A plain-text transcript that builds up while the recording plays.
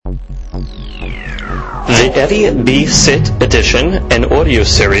The Eddie B. Sit edition and audio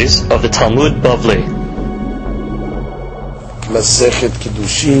series of the Talmud Bavli. Masechet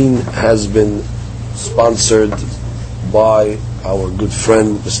Kiddushin has been sponsored by our good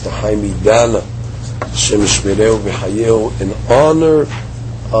friend Mr. Haimi Dana, Hashem Shmireu V'Hayeu, in honor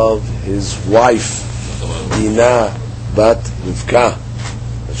of his wife Dina Bat Rivka,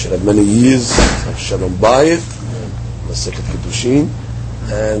 that should have many years of Shalom Bayit, Masechet Kiddushin,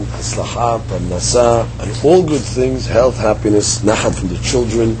 and Haslacha, Parnasa, and all good things, health, happiness, Nachat from the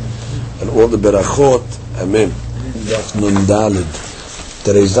children, and all the Berachot. Amen. Daf Nun Daled.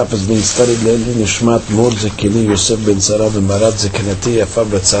 Today's daf is being studied Leili Nishmat Mor Zekini Yosef ben Sarah ben Marat Zekinati Yafa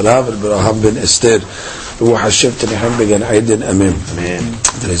ben Sarah ben Baraham ben Esther Ruach Hashem Teneham ben Aiden. Amen.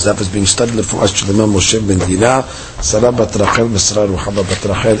 Today's daf is being studied Lefuash Shlemam Moshe ben Dina Sarah bat Rachel Besra Ruhaba bat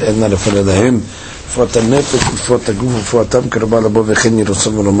Rachel Elna Lefanadahim Fort Nefet Fort Guf Fort Tam Kerbala Bo Vechini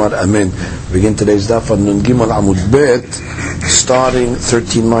Rosul Romar. Amen. Begin today's daf on Nun Gimel Amud Bet, starting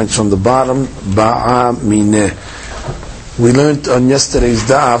 13 lines from the bottom. Ba'a Mineh. We learned on yesterday's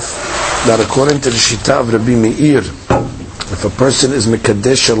daf that according to the Shita of Rabbi Meir, if a person is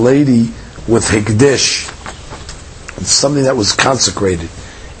mekadesh a lady with hekdesh, it's something that was consecrated.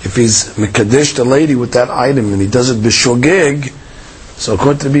 If he's mekadesh the lady with that item and he does it b'shogeg, so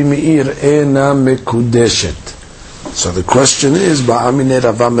according to Rabbi Meir, ena mekudeshet. So the question is, ba'amine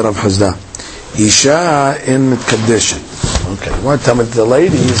Rava Merav Hazda, isha en mekadeshet. Okay, you want to tell me that the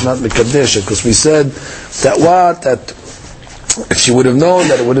lady is not mekadeshet, because we said that if she would have known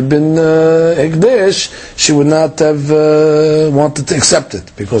that it would have been Hekdesh, she would not have wanted to accept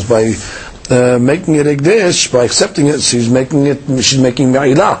it, because by making it Hekdesh, by accepting it, she's making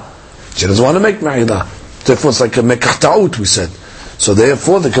Me'ilah. She doesn't want to make Me'ilah. Therefore, it's like a Mekach Ta'ut, we said. So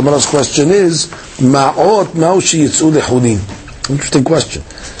therefore, the Gemara's question is, Ma'ot Ma'oshi Yitz'u Lehudin. Interesting question.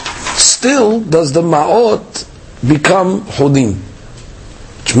 Still, does the Ma'ot become Hudin?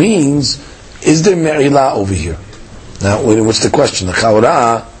 Which means, is there Me'ilah over here? Now, what's the question? The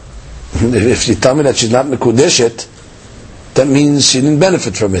Chaura, if you tell me that she's not Mekudeshet, that means she didn't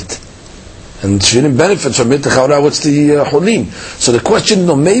benefit from it. And she didn't benefit from it, the Chaura, what's the Hulin? So the question,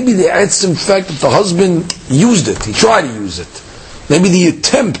 maybe the etzim fact that the husband used it, he tried to use it. Maybe the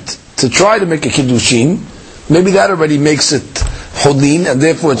attempt to try to make a Kiddushin, maybe that already makes it Hulin, and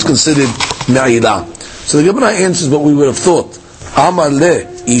therefore it's considered Me'ilah. So the Gemara answers what we would have thought. Amar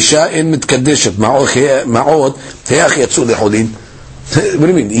le Isha in mitkadeshet ma'od heach yatzu lehudin. What do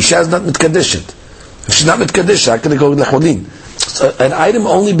you mean? Isha is not mitkadeshet. If she's not mitkadeshet, how can it go lehudin? So an item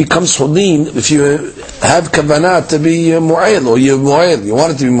only becomes hudin if you have kavanah to be mu'ayl, or you mu'ayl, you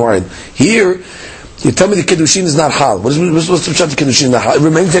want it to be mu'ayl. Here, you tell me the kiddushin is not hal. What's the pshat the kiddushin is not hal? It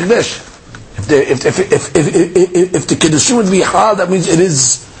remains hekdesh. If the kiddushin would be hal, that means it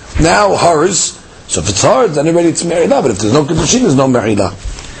is now hers. So if it's hard, then already it's Me'ilah. But if there's no Kiddushin, there's no Me'ilah.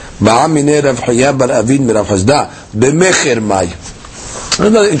 Ba'amine Rav Chaya bar Avid Merav Hazda b'mecher may.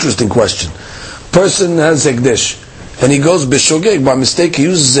 Another interesting question. Person has Hekdesh, and he goes b'shogeg, by mistake he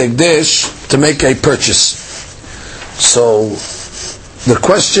uses Hekdesh to make a purchase. So the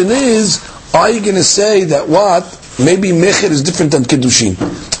question is, are you going to say that what? Maybe Mecher is different than Kiddushin.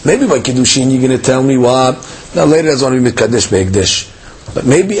 Maybe by Kiddushin you're going to tell me what? Now later there's only Mekadesh be'Hekdesh. But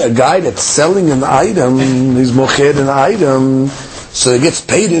maybe a guy that's selling an item, he's mocher an item, so he gets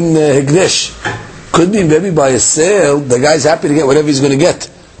paid in Hekdesh. Could be maybe by a sale, the guy's happy to get whatever he's going to get,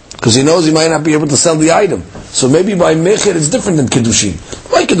 because he knows he might not be able to sell the item. So maybe by Mecher it's different than Kiddushin.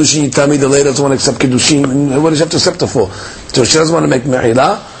 Why Kiddushin? You tell me the lady doesn't want to accept Kiddushin, and what does she have to accept it for? So she doesn't want to make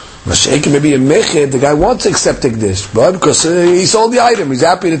Me'ilah. Maybe in Mecher, the guy wants to accept Hekdesh, but because he sold the item, he's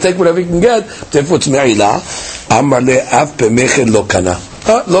happy to take whatever he can get, therefore it's Me'ilah. Amar le af pe Mecher lo kana.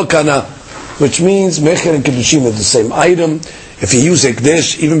 Lo kana, which means Mecher and Kiddushin are the same item. If you use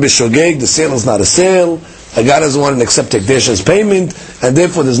Hekdesh, even b'shogeg, the sale is not a sale. A guy doesn't want to accept Hekdesh as payment, and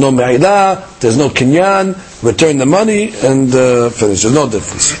therefore there's no Me'ilah, there's no Kinyan, return the money, and finish. There's no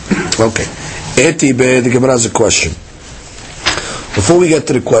difference. Okay. Eti be, the Gemara has a question. Before we get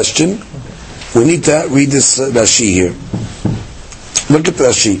to the question, we need to read this Rashi here. Look at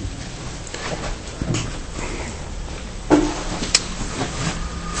Rashi.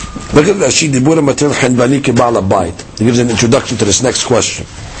 Look at Rashi. Dibura matil chenvani kebal abayit. He gives an introduction to this next question.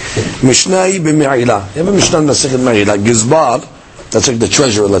 Mishnai b'me'ilah. You have a Mishnah in Masechet Me'ilah. Gizbar, that's like the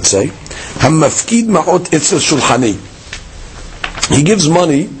treasurer, let's say. Hamafkid ma'ot etzel shulchani. He gives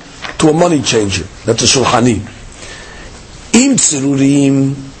money to a money changer. That's a shulchani. Im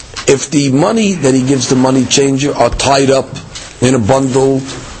tzirurim, if the money that he gives the money changer are tied up in a bundle,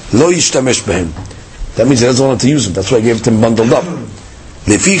 lo yishtamesh behem. That means he doesn't want to use them. That's why he gave them bundled up.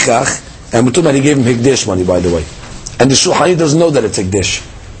 Lefichach, and we're talking about he gave him Hikdesh money, by the way. And the Shulchani doesn't know that it's Hikdesh.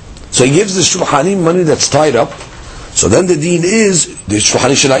 So he gives the Shulchani money that's tied up. So then the deen is, the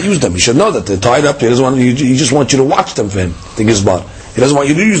Shulchani should not use them. He should know that they're tied up. He doesn't want, he just wants you to watch them for him, the Gizbar. He doesn't want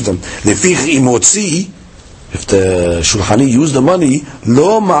you to use them. Lefichach imotzi, if the Shulchani used the money,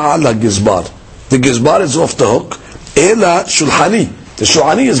 lo ma'ala Gizbar. The Gizbar is off the hook. Ela Shulchani. The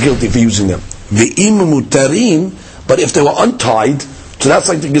Shulchani is guilty for using them. Ve'im mutarin, but if they were untied, so that's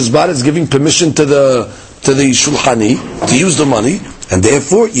like the Gizbar is giving permission to the Shulchani to use the money, and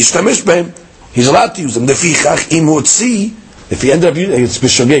therefore yishtamish behem. He's allowed to use them. Lefichach imotzi. If he ended up using it's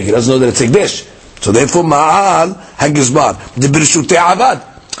b'shogeg, he doesn't know that it's hikdesh. So therefore ma'al hagizbar. The b'rshutei avad.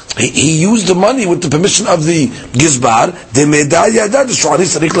 He used the money with the permission of the Gizbar. The medalya that the Shulchani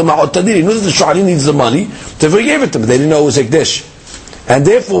sarik lema'ot tadir. He knew that the Shulchani needs the money, therefore he gave it to him. They didn't know it was hikdesh. And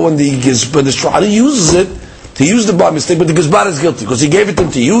therefore, when the Shulchani uses it, he used the bar mistake, but the Gizbar is guilty because he gave it to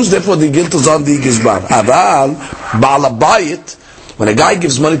him to use. Therefore, the guilt is on the Gizbar. Aval Baal Bayit. When a guy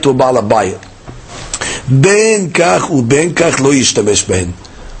gives money to a Baal Bayit, ben kach u ben kach lo yishtamesh behen.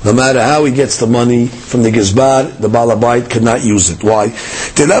 No matter how he gets the money from the Gizbar, the Baal Bayit cannot use it. Why?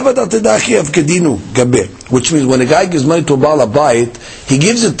 Which means when a guy gives money to a Baal Bayit, he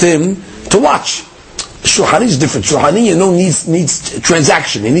gives it to him to watch. Shulchani is different. Shulchani, needs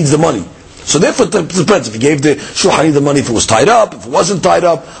transaction. He needs the money. So therefore, it depends. If you gave the Shulchani the money, if it was tied up, if it wasn't tied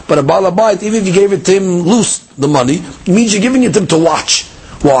up, but a Baal Bayit, even if you gave it to him loose, the money, it means you're giving it to him to watch.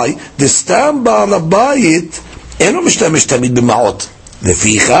 Why? The stam Baal Bayit, eno mishtamish tamid b'ma'ot.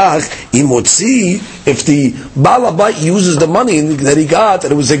 Lefichach, imotzi, if the Baal Bayit uses the money that he got,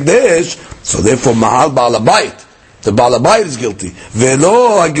 and it was hikdesh, so therefore, ma'al Baal Bayit. The Baal Bayit is guilty.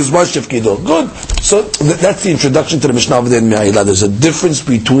 Velo hagizbar shefkido. Good. So that's the introduction to the Mishnah over there in Me'ila. There's a difference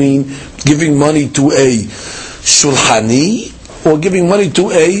between giving money to a Shulchani or giving money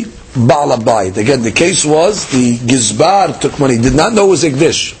to a Baal Bayit. Again, the case was the Gizbar took money, did not know it was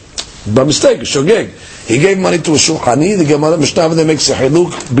Hikdesh. By mistake, Shogeg. He gave money to a Shulchani. The Gemara Mishnah over there makes a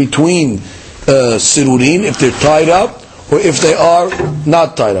haluk between Sirurin, if they're tied up or if they are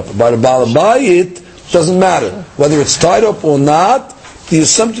not tied up. By the Baal Bayit, doesn't matter whether it's tied up or not. The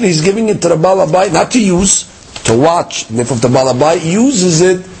assumption he's giving it to the Baal Bayit not to use, to watch. And if the Baal Bayit uses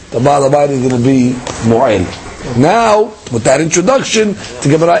it, the Baal Bayit is going to be mu'ayl. Now, with that introduction, the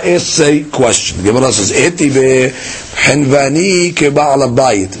Gemara asks a question. The Gemara says, "Eti henvani ke Baal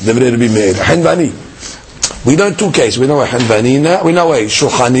Bayit." The Gemara to be made. Henvani. We know two cases. We know a henvani. Now we know a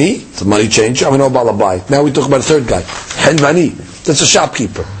shulchani, the money changer, and we know a Baal Bayit. Now we talk about a third guy, henvani. That's a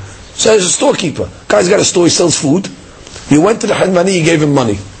shopkeeper. So he's a storekeeper. Guy's got a store, he sells food. You went to the Hanvani, he gave him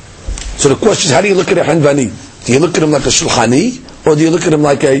money. So the question is, how do you look at a Hanvani? Do you look at him like a Shulchani, or do you look at him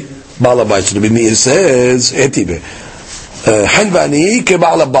like a Baal Bayit? So the Bimir says, Etibe, Hanvani ke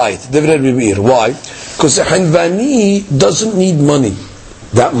Baal Bayit. Why? Because the Hanvani doesn't need money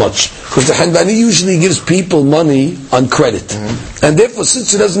that much. Because the Hanvani usually gives people money on credit. Mm-hmm. And therefore,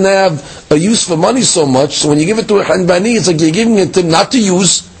 since he doesn't have a use for money so much, so when you give it to a Hanvani, it's like you're giving it to him not to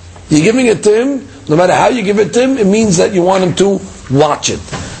use. You're giving it to him, no matter how you give it to him, it means that you want him to watch it.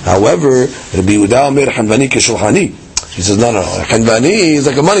 However, Rabbi Yehuda Omer Hanvani ke Shulchani. He says, no, Hanvani is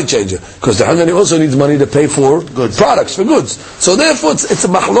like a money changer, because the Hanvani also needs money to pay for goods. Products, for goods. So therefore, it's a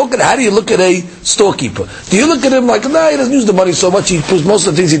mahloket. How do you look at a storekeeper? Do you look at him like, nah, he doesn't use the money so much, most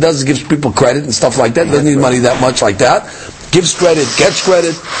of the things he does is gives people credit and stuff like that, he doesn't need money that much like that. Gives credit, gets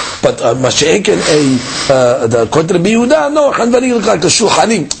credit, but Mashiach and according to the Yehuda, no, Hanvani looks like a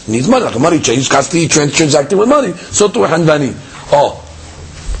Shulchani. Needs money, like a money changer, he's constantly transacting with money. So to a Hanvani. Oh,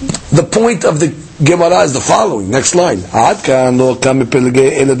 the point of the Gemara is the following. Next line. Ad kan lo kam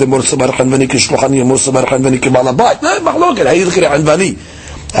pelge ela de mor sabar Hanvani ke Shulchani, mor sabar Hanvani ke Baal Bayit. No, mahloket. How you look at Hanvani?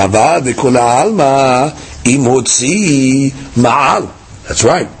 Avad de kol alma im hotzi ma'al. That's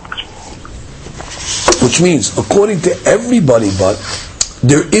right. Which means, according to everybody, but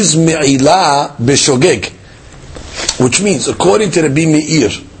there is me'ilah b'shogeg. Which means, according to Rabbi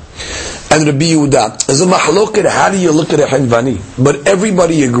Meir and Rabbi Yehuda, as a mahloket, how do you look at a Hanvani? But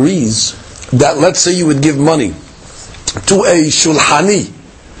everybody agrees that, let's say you would give money to a Shulchani,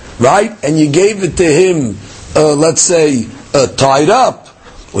 right? And you gave it to him, let's say, tied up,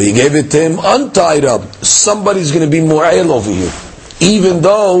 or you gave it to him untied up. Somebody's going to be mu'ayl over here, even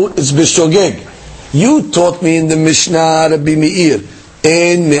though it's b'shogeg. You taught me in the Mishnah, Rabbi Meir,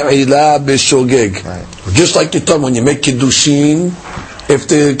 in me'ilah b'shogeg. Right. Just like you taught when you make Kiddushin, if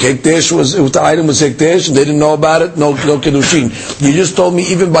the Hekdesh was, if the item was Hekdesh and they didn't know about it, no Kiddushin. You just told me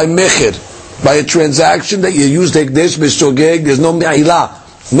even by Mecher, by a transaction that you used Hekdesh b'shogeg, there's no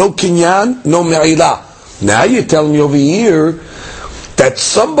me'ilah. No kinyan, no me'ilah. Now you're telling me over here that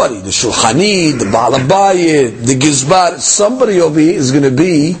somebody, the Shulchani, the Baal Habayit, the Gizbar, somebody over here is going to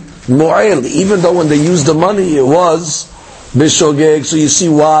be Mo'el, even though when they used the money it was Bishogeg. So you see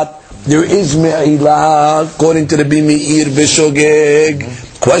what? There is Me'ilah, according to the Meir Bishogeg.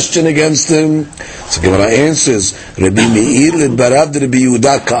 Question against him. So Gemara answers, Rabbi Meir Lidbarav Rabbi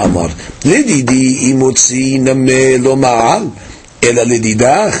Yehuda Ka'amar Lididi imotzi name lo ma'al ela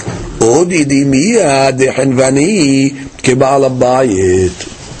lididach odidi miya dehenvani keba'al habayit.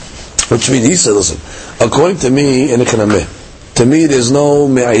 Which means, he said, listen, according to me, to me there's no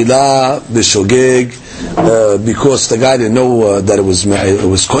Me'ilah Bishogeg, because the guy didn't know that it was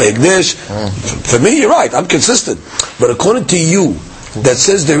Hekdesh. For me, you're right, I'm consistent. But according to you, that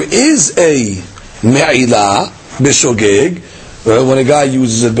says there is a Me'ilah Bishogeg, when a guy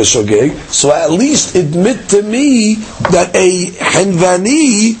uses it Bishogeg, so at least admit to me that a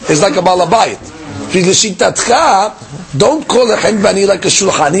Henvani is like a Baal Habayit. Don't call a Henvani like a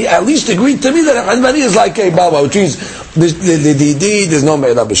Shulchani, at least agree to me that a Henvani is like a Baal Habayit, which means there's no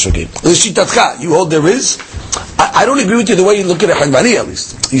Me'ilah Bishogeg. You hold there is? I don't agree with you the way you look at a Hanbani, at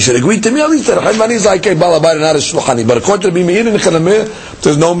least. You should agree to me at least that a Hanbani is like a Baal Habayit and not a Shulchani. But according to Rabbi Meir and Chanameh,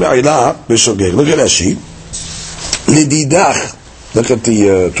 there's no Me'ilah Bishogeg. Look at Rashi. Lididach. Look at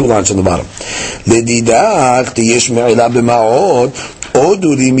the 2 lines on the bottom. Lididach tiyesh Me'ilah b'ma'od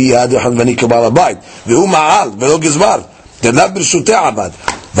oduri miyad Hanbani k'Baal Habayit v'hu ma'al v'lo gizbar delav b'rshutei abad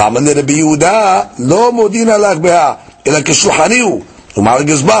v'aman Rabbi Yehuda lo modin alach beha ela k'shulchani hu u'ma'al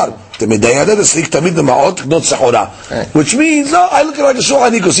gizbar. Which means, no, I look at it like a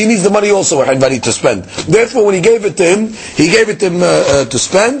Shulchani because he needs the money also to spend. Therefore, when he gave it to him to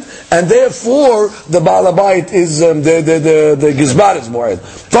spend, and therefore the Baal Habayit is the Gizbar is more.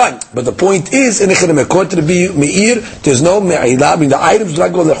 Fine, but the point is, according to the Meir, there's no Me'ilah. I mean, the items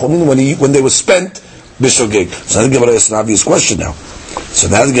like when they were spent Bishogeg. So now the Gemara asks an obvious question now. So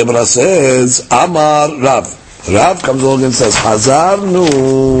now the Gemara says, Amar Rav. Rav comes along and says,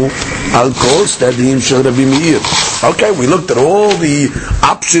 Hazarnu al kol stadim shel Rabbi Meir. Okay, we looked at all the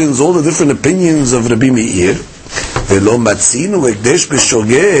options, all the different opinions of Rabbi Meir. Velo matzinu hekdesh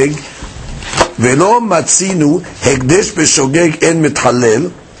b'shogeg. Velo matzinu hekdesh b'shogeg en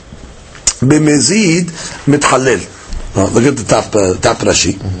mithalel. B'mezid mithalel. Look at the top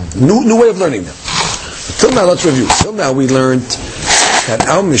Rashi. New way of learning now. Till now, let's review. Till now we learned that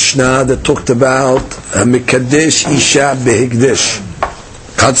our Mishnah that talked about Mekadesh Isha Behekdesh,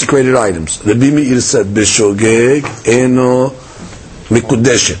 consecrated items. Rabbi Meir said Bishogeg Eno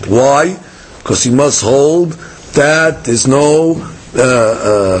Mikudeshet. Why? Because he must hold that there's no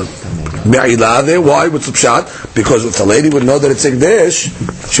Me'ilah there. Why? What's the pshat? Because if the lady would know that it's Hekdesh,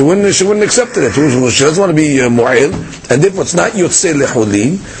 she wouldn't accept it. She doesn't want to be Mu'il. And if it's not Yotzei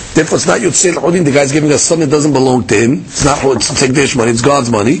Lechulin, the guy's giving us something that doesn't belong to him. It's not Hekdesh money, it's God's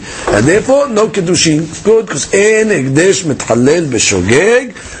money. And therefore, no Kiddushin. Good, because En Hekdesh Mithalel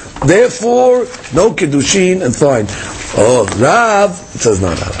B'Shogeg. Therefore, no Kiddushin, and fine. Oh, Rav, it says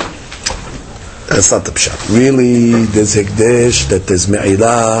no. That's not the pshat. Really, there's Hekdesh, that there's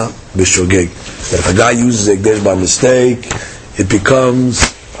Me'ilah B'Shogeg. That if a guy uses Hekdesh by mistake, it becomes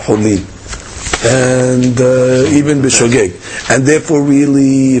Hulin. And even B'Shogeg. And therefore,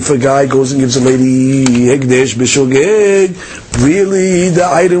 really, if a guy goes and gives a lady Hekdesh B'Shogeg, really, the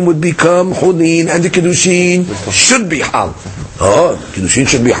item would become Hulin, and the Kiddushin should be Hal. Oh, the Kiddushin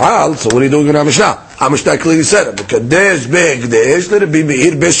should be Hal, so what are you doing in our Mishnah? Our Mishnah clearly said it. Mekadesh be'Hekdesh, let it be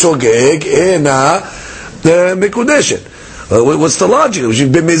Meir B'Shogeg, ena the Mekudeshet. What's the logic?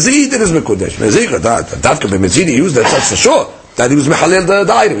 B'Mezid it is Mekudesh. Mezid, Dafka b'Mezid he used that, that's for sure. That he was Mechalel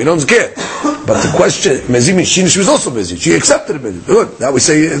the item, he doesn't care. But the question, Mezid means she was also Mezid. She accepted it. Good. Now we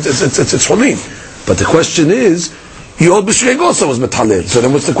say it's Cholin. But the question is, Yod B'Shogeg also was Methalel. So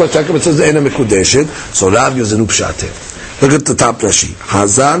then what's the question? How come it says ena Mekudeshet? So Rav Yozenu Pshater. Look at the top Rashi.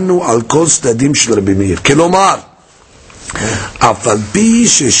 Hazanu al kol stadim shel Rabbi Meir. Kelomar, afal pi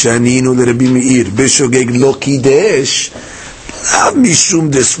sheshaninu leRabbi Meir b'shogeg lo kidesh, mishum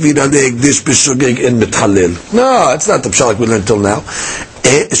desvira leHekdesh b'shogeg en mithalel. No, it's not the pshat like we learned until now.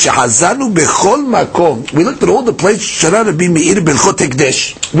 Shehazanu bechol makom. We looked at all the places shara Rabbi Meir b'chot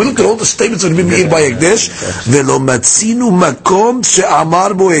Hekdesh. We looked at all the statements of Rabbi Meir by Hekdesh. Velo matzinu makom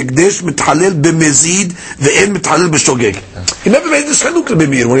she'amar bo Hekdesh mithalel b'mezid ve'en mithalel b'shogeg. He never made this haluk Rabbi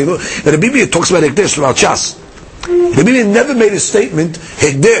Meir. When Rabbi Meir talks about Hekdesh throughout Shas, Rabbi Meir never made a statement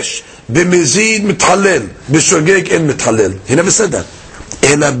Hekdesh b'mezid mithalel b'shogeg en mithalel. He never said that.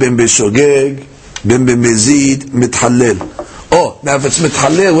 Ela ben b'shogeg ben b'mezid mithalel. Oh, now if it's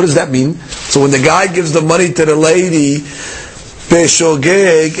mithalel, what does that mean? So when the guy gives the money to the lady,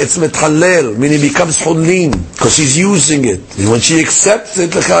 Beshogeg, it's methalel, meaning it becomes hulin, because she's using it. And when she accepts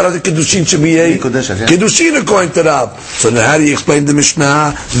it, the Kiddushin should be a Kiddushin according to Rab. So now how do you explain the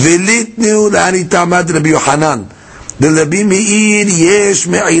Mishnah? Velitnu l'ani tamad Rabbi Yohanan. The Rabbi Meir yesh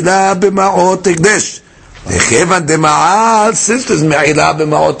me'ila b'ma'ot ekdesh. Nechevan dema'al, since there's me'ila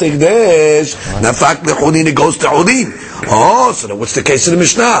b'ma'ot ekdesh, nafak lechulin, it goes to hulin. Oh, so now what's the case of the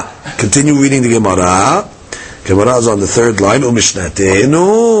Mishnah? Continue reading the Gemara. Gemara is on the third line.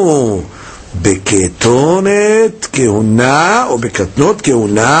 Umishnatenu beketonet kehuna or bekatnot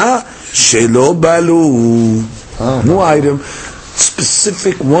kehuna shelo balu. No item.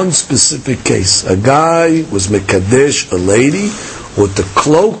 One specific case. A guy was mekadesh a lady with the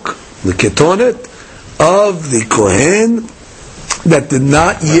cloak, the ketonet of the kohen that did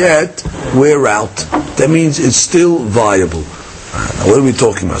not yet wear out. That means it's still viable. Now what are we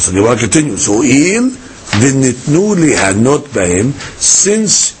talking about? So you want to continue. So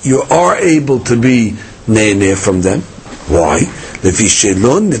since you are able to be nene from them. Why? Because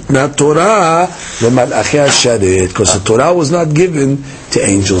the Torah was not given to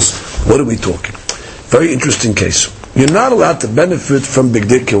angels. What are we talking? Very interesting case. You're not allowed to benefit from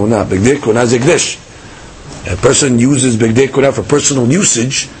Bigdei Kehuna. Bigdei Kehuna is Ekdesh. A person uses Bigdei Kehuna for personal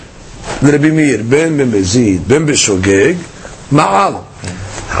usage. Rabbi Meir, ben b'mezid, ben b'shogeg, ma'al.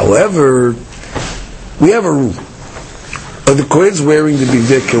 However, we have a rule. If the Kohen's wearing the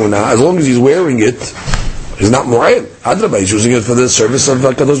Bigdei Kehuna, as long as he's wearing it, he's not Mu'ayl. Adrabah, he's using it for the service of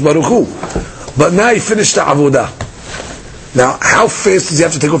Kadosh Baruch Hu. But now he finished the Avodah. Now, how fast does he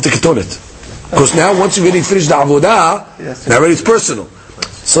have to take off the Ketonet? Because now, once you really finish the Avodah, now already it's personal.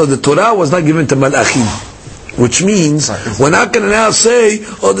 So the Torah was not given to Malachim. Which means, we're not going to now say,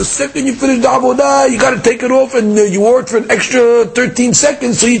 the second you finish the Avodah, you got to take it off, and you wore it for an extra 13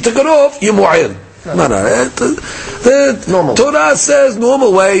 seconds, so you took it off, you're Mu'ayl. No. The Torah says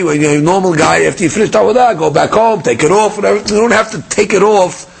normal way. When you're a normal guy, after you finish Avodah, go back home, take it off. Whatever. You don't have to take it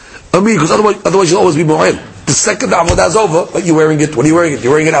off. Because otherwise you'll always be Mu'ayl. The second Avodah is over, but you're wearing it. When are you wearing it?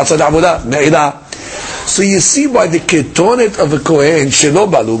 You're wearing it outside Avodah. Me'idah. So you see by the ketonet of a kohen shelo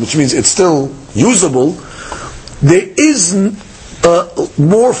balu, which means it's still usable. There is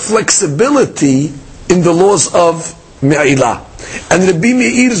more flexibility in the laws of me'ilah. And Rabbi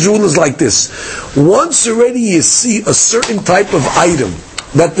Meir's rule is like this. Once already you see a certain type of item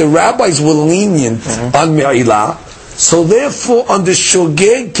that the rabbis were lenient on me'ilah, so therefore on the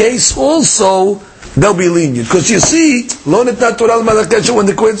shogeg case also they'll be lenient. Because you see, lo netnat Torah al-malakesha,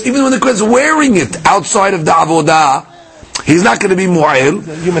 even when the Kohen's wearing it outside of the avodah, he's not going to be mu'ayl.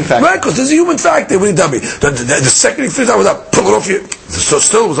 Human factor. Right, because there's a human factor. What do you tell me? The second he finished avodah, pull it off you. So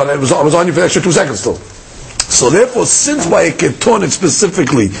still it was on you for the extra 2 seconds still. So therefore, since by a ketonet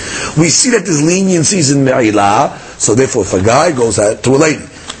specifically, we see that there's leniencies in me'ilah, so therefore if a guy goes out to a lady, he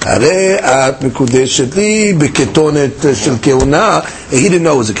didn't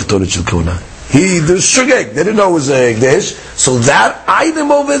know it was a ketonet shel kehuna. The shogeg, they didn't know it was a ekdesh, so that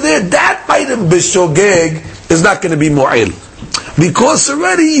item over there, that item b'shogeg is not going to be mu'ayl. Because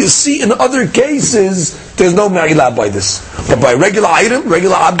already you see in other cases there's no me'ilah by this. But by regular item,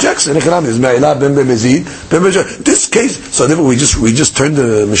 regular objects, in economics, there's me'ilah, ben b'mezid, ben b'mezid. This case, so therefore we just turned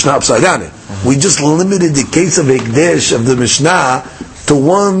the Mishnah upside down. We just limited the case of Ekdesh of the Mishnah to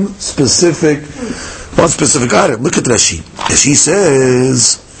one specific item. Look at Rashi. Rashi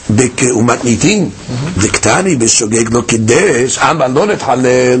says, umatnitin, diktani b'shogeg lo kiddesh, amal lo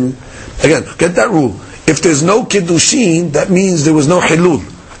nethalel. Again, get that rule. If there's no Kiddushin, that means there was no Hilul.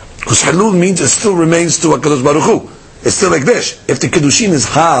 Because Hilul means it still remains to HaKadosh Baruch Hu. It's still like this. If the Kiddushin is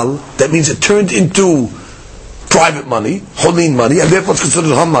Hal, that means it turned into private money, Holin money, and therefore it's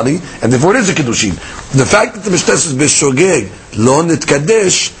considered Ham money, and therefore it is a Kiddushin. The fact that the Mishnah says B'shogeg, Lo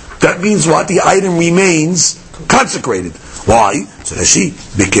Nitkadesh, that means what? The item remains consecrated. Why? So Rashi,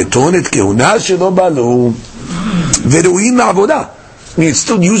 B'ketonet kehuna shelo balu, V'ru'im la'avodah. I mean, it's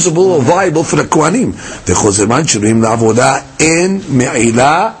still usable or viable for the Kohanim. There's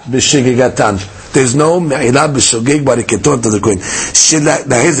no me'ilah b'shogeg by the keton to the Kohen.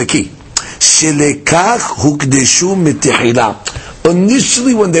 Now here's the key.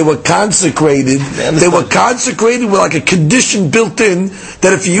 Initially, when they were consecrated with like a condition built in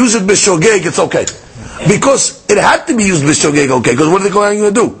that if you use it b'shogeg, it's okay. Because it had to be used b'shogeg, okay. Because what are the Kohanim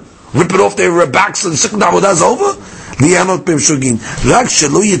going to do? Rip it off their backs and sick avodah is over?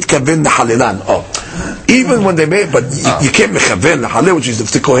 Even when they made, but you can't mechaven l'halel, which is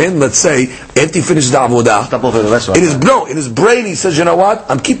if the Kohen, let's say, after he finished the avodah, in his brain he says, you know what,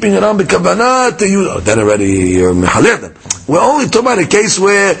 I'm keeping it on b'kavanah to use. Then already you're mechalel them. We're only talking about a case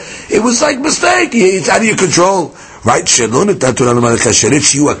where it was like mistake. It's out of your control. Right? שלא נתת לנו מלאכה השרת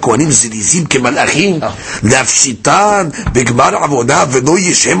שיהיו הכהנים זריזים כמלאכים להפשיטן בגמר עבודה ולא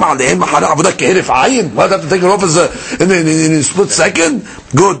ישהם עליהם אחר העבודה כהרף עין. What, have to take it off in a split second?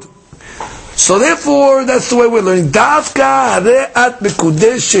 Good. So therefore, that's the way we're learning. דווקא הרי את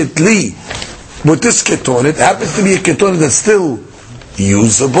מקודשת לי. With this ketonet, happens to be a ketonet that's still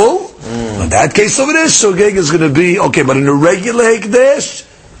usable. In that case over there, shogeg is going to be, okay, but in a regular hekdesh,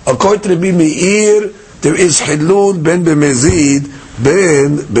 according to the Rabbi Meir, there is hilul ben b'mezid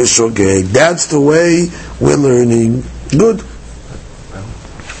ben b'shogeg. That's the way we're learning. Good.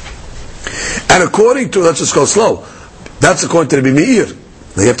 And according to, let's just go slow. That's according to Rabbi Meir.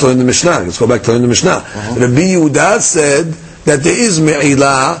 Now you have to learn the Mishnah. Let's go back to learn the Mishnah. Rabbi Yehuda said that there is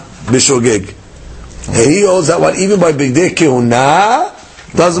me'ilah b'shogeg. And he holds that what even by bigdei kehuna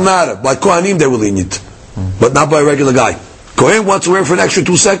doesn't matter. By kohanim they were lenient, but not by a regular guy. Kohen wants to wear for an extra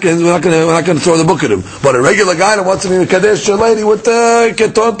 2 seconds. We're not going to throw the book at him. But a regular guy that wants to be a kadesh lady with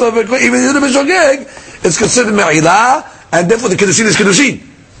ketot of even in the b'shogeg, it's considered me'ilah, and therefore the kiddushin is kiddushin.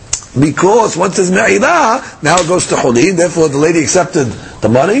 Because once there's me'ilah, now it goes to hulin. Therefore the lady accepted the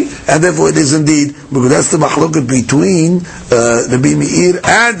money, and therefore it is indeed, because that's the machloket between Rabbi Meir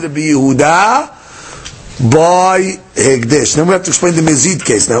and Rabbi Yehuda by hekdesh. Now we have to explain the mezid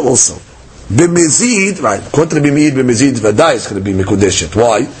case now also. B'mezid, right? According to Rabbi Meir, b'mezid v'day is going to be mekudeshet.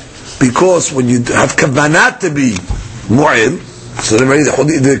 Why? Because when you have kavanat to be mu'il, so then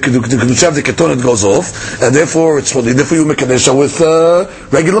the kedusha of the ketonet goes off, and therefore it's holy. Therefore you mekudesha with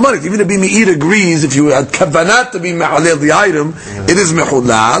regular money. Even Rabbi Meir agrees if you had kavanat to be mehalel the item, it is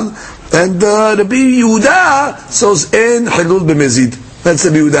mehulal. And Rabbi Yehuda says in hilul b'mezid. That's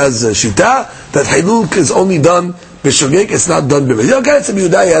Rabbi Yehuda's shita, that hilul is only done b'shogeg, it's not done b'mezid. Okay, it's Rabbi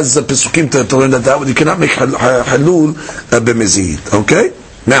Yehuda, he has pesukim to learn that way. You cannot make hilul b'mezid. Okay?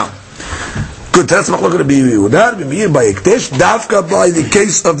 Now, good, that's machlok Rabbi Yehuda, Rabbi Meir by hekdesh, dafka by the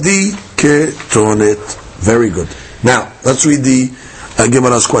case of the ketonet. Very good. Now, let's read the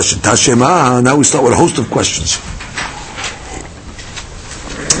Gemara's question. Tashema, now we start with a host of questions.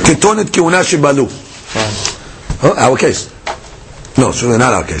 Ketonet keuna shebalu. Our case. No, it's really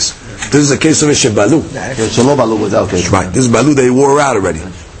not our case. This is a case of a shebalu. So no balu was our case. Right. This is balu they wore out already,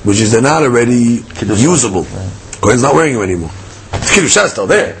 which is they're not already usable. Kohen's not wearing them anymore. The Kiddushin is still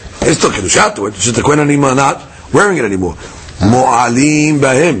there. It's still Kiddushin to it. It's just the Kohen anymore not wearing it anymore. Mo'alim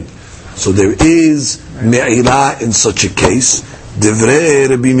bahem. So there is me'ilah in such a case. Divrei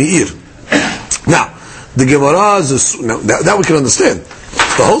Rabbi Meir. Now, the Gemara is now that we can understand.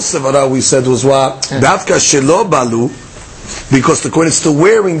 The whole sevara we said was what? Dafka shelo balu. Because the Kohen is still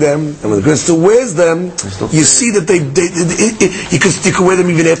wearing them, and when the Kohen still wears them, you see that you can wear them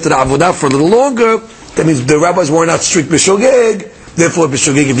even after the avodah for a little longer. That means the rabbis were not strict b'shogeg. Therefore,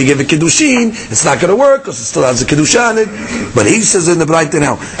 b'shogeg, if you give a kiddushin, it's not going to work because it still has a kiddush on it. But he says in the Braita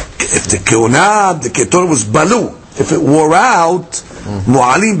now, if the keuna, the keton was balu, if it wore out,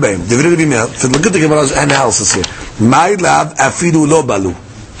 mu'alim beim. Look at the Gemara's analysis here. My love afidu lo balu.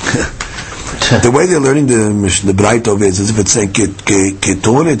 The way they're learning the Braita of it is as if it's saying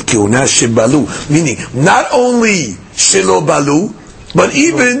ketonet keuna shebalu, meaning not only shelo balu, but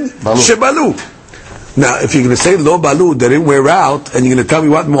even shebalu. Now, if you're going to say lo balu, they didn't wear out, and you're going to tell me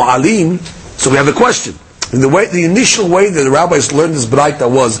what mu'alim, so we have a question. And the initial way that the rabbis learned this Braita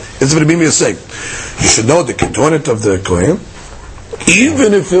was, it's going to be me saying, you should know the ketonet of the Kohen,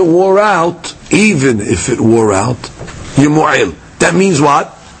 even if it wore out, you're mu'il. That means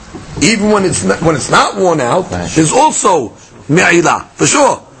what? Even when it's not worn out, there's also me'ilah, for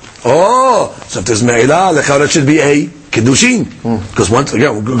sure. Oh, so if there's me'ilah, that should be a kiddushin. Because once,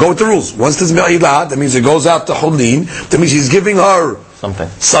 again, we'll go with the rules. Once there's me'ilah, that means it goes out to hulin, that means he's giving her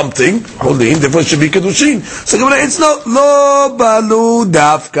something, hulin, therefore it should be kiddushin. So it's no, lo balu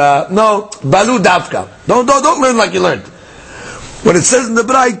dafka. No, balu dafka. Don't learn like you learned. When it says in the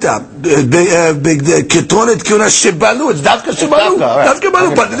Braita, ketonet keuna shebalu, it's dafka shebalu, dafka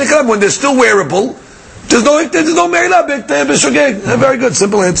balu. But when they're still wearable, there's no me'ilah b'shogeg. Very good,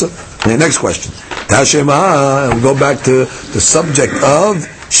 simple answer. Okay, next question. Tashema, and we'll go back to the subject of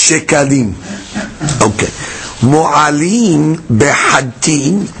shekalim. Okay, mu'alim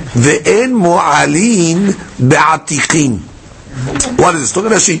behatin ve'en mu'alim be'atikin. What is this? Look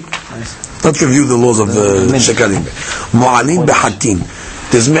at Rashi. Let's review the laws of shekalim. Mu'alim behatin.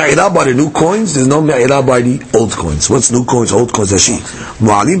 There's me'ilah by the new coins. There's no me'ilah by the old coins. What's new coins? Old coins. Rashi.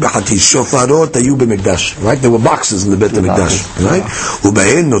 Mu'alim behatin. Shofarot ayu b'mikdash. Right? There were boxes in the Beit HaMikdash. Right?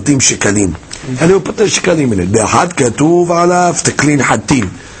 U'be'en notim shekalim. And they will put the shekalim in it. Be'ahad katuv alav teklin hatin.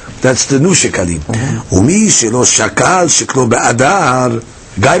 That's the new shekalim. Umi shelo shakal sheklo be'adar.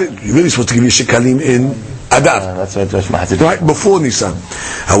 Guy, you're really supposed to give you shekalim in Adar. That's right. Right, before Nisan.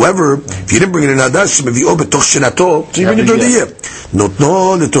 However, if you didn't bring it in Adar, so you bring it during the year.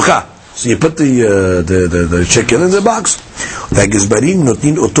 Notno letucha. So you put the shekel in the box. והגזברים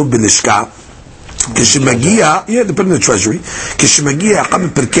נותנים אותו בלשכה. כשמגיע, they put it in the treasury. כשמגיע אחד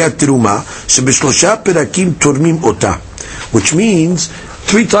מפרקי התרומה, שבשלושה פרקים תורמים אותה. Which means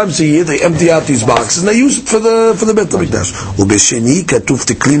 3 times a year they empty out these boxes and they use it for the Beit HaMikdash. ובשני כתוב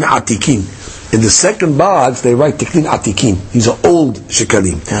תקלין עתיקים. In the second box they write תקלין עתיקים. These are old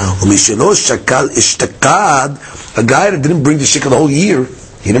shekalim. ומשלו שקל אשתקד, a guy that didn't bring the shekel the whole year,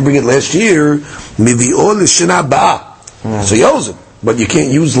 he didn't bring it last year, מביאו לשנה הבאה. So he owes it. But you can't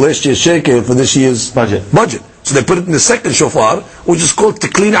use last year's shekel for this year's budget. So they put it in the second shofar, which is called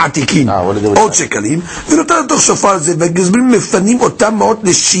תקלין עתיקים. עוד shekalim. ונותן לתוך שופר זה, והגזברים מפנים אותם מאוד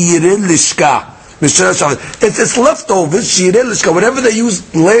לשירי לשכה. It's leftovers, שירי לשכה. Whatever they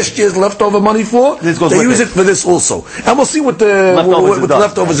used last year's leftover money for, they use it for this also. And we'll see what the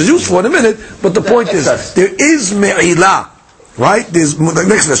leftovers is used for in a minute, but the point is, there is me'ilah. Right? There's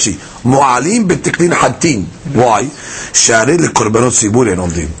next Rashi. Mu'alim b'tiklin hatin. Why? Shari l'korbanot sibur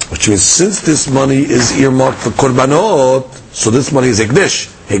enomdim. Which means since this money is earmarked for korbanot, so this money is hekdesh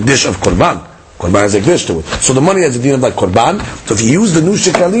of korban. Korban has hekdesh to it. So the money has a din of like korban. So if you use the new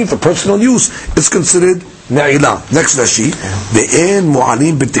shekalim for personal use, it's considered na'ilah. Next Rashi. Be'en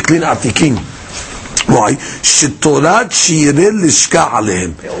mu'alim b'tiklin atikin. Why? Shetorat shirel lishka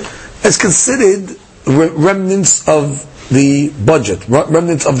alehem. It's considered remnants of the budget,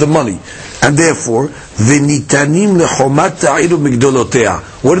 remnants of the money, and therefore v'nitanim lechomat ta'iru migdolotea.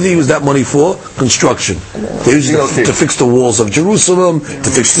 What do they use that money for? Construction. They use it to fix the walls of Jerusalem, to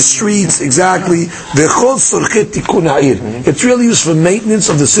fix the streets. Exactly. V'chol sorchet tikun ha'ir. It's really used for maintenance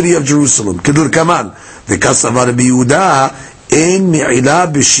of the city of Jerusalem. Kedur kaman v'kasavar b'Yehuda. אין מעילה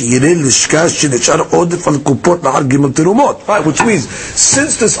בשירי לשכה שנשאר עודף על קופות לאחר ג' תרומות. Right, which means,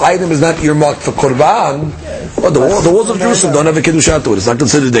 since this item is not earmarked for Korban, well, the walls of Jerusalem don't have a Kiddushin to it. It's not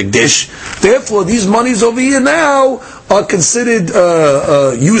considered a dish. Therefore, these monies over here now are considered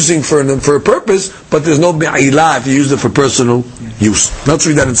using for a purpose, but there's no me'ilah if you use it for personal use. Let's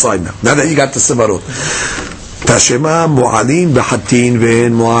read that inside now. Now that you got the Sevarot. תשמע מועלים בחתין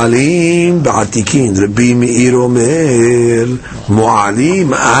ואין מועלים בעתיקים. רבי מאיר אומר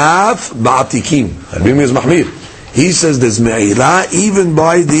מועלים אף בעתיקים. רבי מאיר is מחמיר. He says there's me'ilah even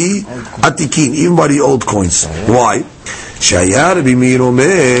by the עתיקים, even by the old coins. Why? שהיה רבי מאיר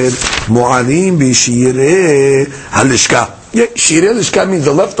אומר מועלים בשירי הלשכה. שירי הלשכה means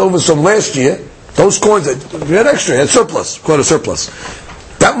the leftovers from last year, those coins that we had extra, had surplus, quite a surplus.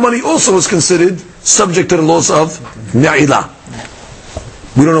 That money also is considered subject to the laws of me'ilah.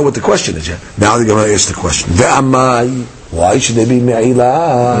 We don't know what the question is yet. Now they're going to ask the question. Ve'amai. Why should there be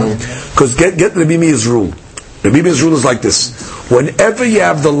me'ilah? Because get Rabbi Meir's rule. Rabbi Meir's rule is like this. Whenever you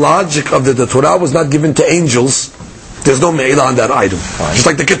have the logic of that the Torah was not given to angels, there's no me'ilah on that item. Just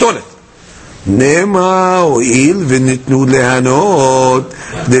like the ketonet. Nema oil v'nitnu lehanot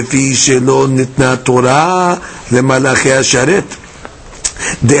lefi shelo nitna Torah lemalachi hasharet.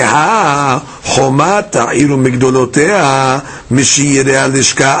 דהה חומת העיר ומגדולותיה משירי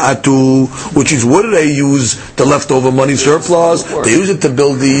הלשכה עטו, which is what do they use the leftover money surplus? They use it to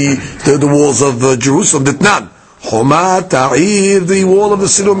build the walls of Jerusalem. דתנן חומת העיר, the wall of the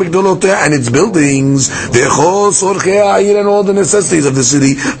city ומגדולותיה and its buildings, וכל צורכי העיר and all the necessities of the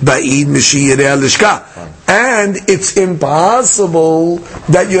city בעיד משירי הלשכה. And it's impossible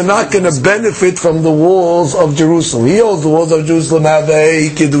that you're not going to benefit from the walls of Jerusalem. He holds the walls of Jerusalem have a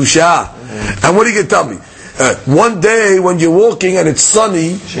Kiddusha. And what are you going to tell me? One day when you're walking and it's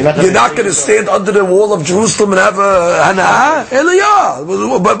sunny, you're not going to stand under the wall of Jerusalem and have a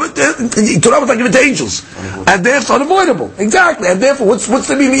Hana'ah? But Torah was not given to angels. And therefore it's unavoidable. Exactly. And therefore, what's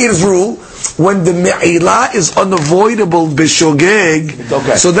the Meir's rule? When the me'ilah is unavoidable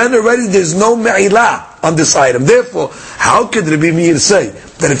b'shogeg, so then already there's no me'ilah on this item. Therefore, how could Rabbi Meir say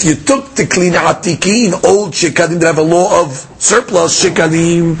that if you took the klin atikin, old shekalim that have a law of surplus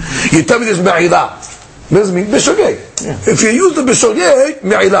shekalim, you tell me there's me'ilah? What does it mean? B'shogeg. If you use the b'shogeg,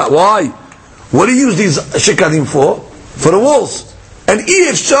 me'ilah. Why? What do you use these shekalim for? For the walls. And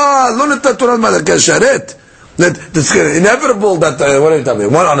if it's inevitable that what are you telling me?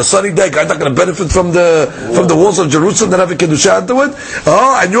 One on a sunny day, guy's not going to benefit from the walls of Jerusalem that have a Kiddushin to it.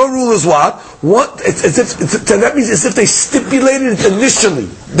 Oh, and your rule is what? That means as if they stipulated it initially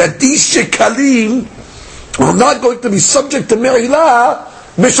that these shekalim are not going to be subject to me'ilah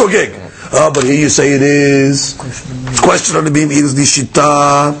b'shogeg. But here you say it is. Question on the beam is the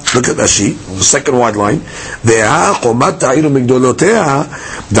shita. Look at Rashi, the second wide line. Ve'ha chomat ta'iru migdolotea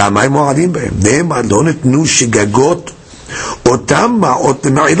da'amayim mo'adim behem. Ne'emar lo nitnu shigagot אותם מעות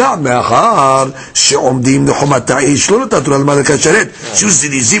מעילה מאחר שעומדים לחומת האיש לא נתנו על מה לקשרת שיהיו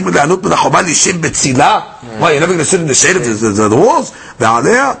זריזים ולענות מן החומה להישב בצילה you're never going to sit in the shade of the walls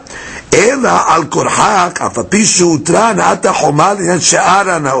ועליה אלא על כורחק אף הפי שהותרה נעת החומה לעניין שאר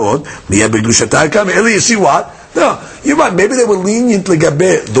הנאות מיהיה בקדושתה כמה אלא you see what? No, you're right. Maybe they were lenient like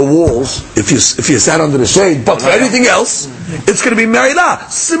the walls if you sat under the shade, but for anything else, it's going to be me'ilah.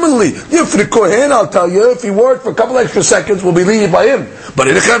 Similarly, for the kohen, I'll tell you, if he worked for a couple extra seconds, we'll be lenient by him. But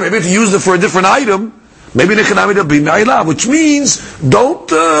in the maybe if you used it for a different item, maybe in the it'll be me'ilah, which means don't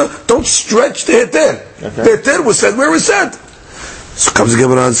stretch the heter. Okay. The heter was said where it was said. So comes the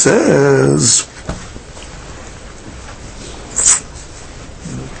Gemara and says.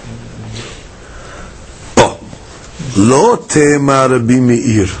 Lo tema Rabbi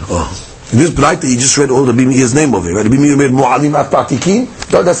Meir. This Braita, you just read all Rabbi Meir's name over here. Right? Rabbi Meir made Mu'alim At-Ta'tikin.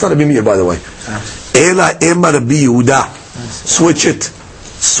 No, that's not Rabbi Meir, by the way. Ela Ema Rabbi Yehuda. Switch it.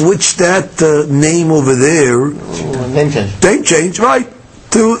 Switch that name over there. Name change. Name change, right.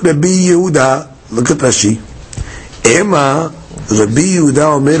 To Rabbi Yehuda. Look at Rashi. Ema Rabbi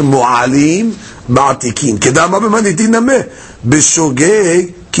Yehuda Omer Mu'alim Ba'atikin. Kedama b'manitin nameh.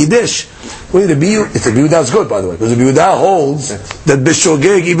 B'shogeg Kiddush. Well, it's the Yehuda's good, by the way, because the Yehuda holds that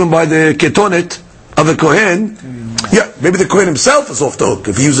B'shogeg, even by the ketonet of the Kohen, maybe the Kohen himself is off the hook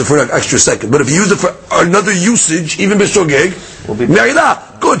if he uses it for an extra second. But if he uses it for another usage, even B'shogeg,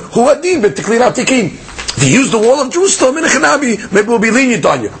 Me'ilah, good. Huadin, b'tiklin atikin. If you use the wall of Jerusalem in a Chanabi, maybe we'll be lenient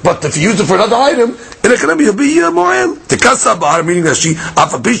on you. But if you use it for another item, in a Chanabi, you'll be Mo'el. Tekasa ba'ar, meaning Rashi,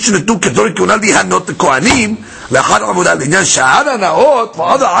 afapish netu ketonet kuna lihanot the Kohanim, לאחר עבודה לעניין שאר הנאות for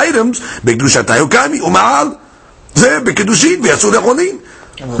other items בקדושתה יוקמי ומעל זה בקידושין ויצאו לאחרונים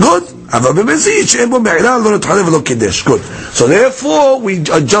good אבל במזיד שאין בו מעילה לא נתחלף ולא קידש good so therefore we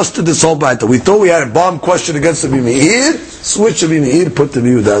adjusted this whole matter we thought we had a bomb question against the Meir switch the Meir put the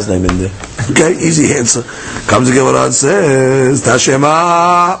Yehuda's name in there okay easy answer comes the Gemara and says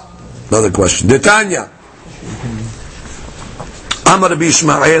Tashema another question Detanya Amar Rabbi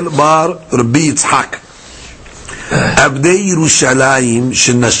Ishmael bar Rabbi Yitzhak Abdei Yerushalayim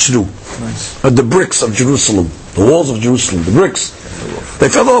shenashru. The bricks of Jerusalem, the walls of Jerusalem, the bricks, they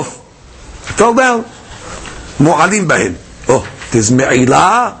fell off, they fell down. Mu'alim bahin. There's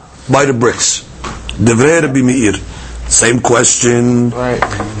me'ilah by the bricks. Devrei Rabbi Meir. Same question. Right.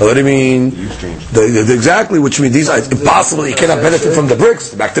 What do you mean? Exactly, which means these are impossible. You cannot benefit from the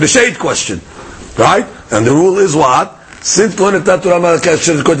bricks. Back to the shade question, right? And the rule is what? Since even if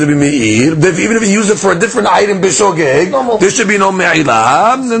you use it for a different item, there should be no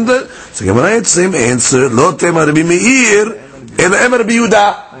me'ilah. So Gemara same answer. Lo tema Rabbi Meir, ela ema Rabbi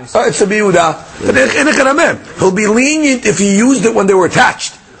Yehuda. It's Rabbi Yehuda. He'll be lenient if he used it when they were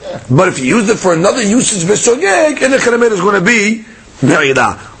attached. But if he used it for another usage, b'shogeg, in the Charamet is going to be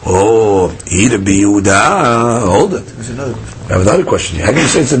me'ilah. Rabbi Yehuda. Hold it. I have another question. How can you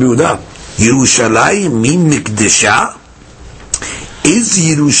say it's Rabbi Yehuda? Yerushalayim min mikdesha. Is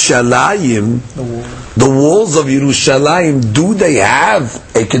Yerushalayim, the walls of Yerushalayim, do they have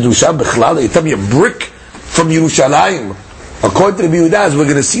a Kedusha B'chlal? You tell me a brick from Yerushalayim. According to the Yehuda, as we're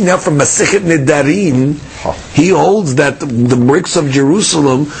going to see now from Masechet Nedarim, he holds that the bricks of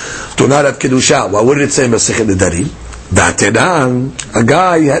Jerusalem do not have Kedusha. Why would it say Masechet Nedarim? Datedan, a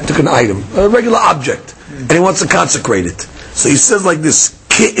guy took an item, a regular object, and he wants to consecrate it. So he says like this,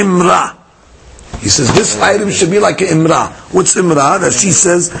 Ke'imra. He says this item should be like an imra. What's imra? That she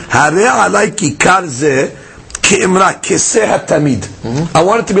says, Hareh alai kikar zeh ke'imra keseh hatamid. I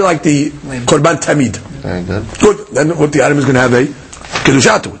want it to be like the korban tamid. Very good. Good. Then what the item is going to have a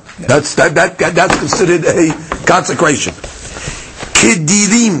kedusha to it. That's considered a consecration.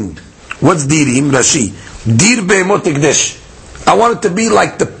 Kedirim. What's dirim? Rashi. Dir be'emot ekdesh. I want it to be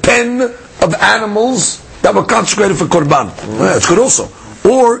like the pen of animals that were consecrated for korban. That's good also.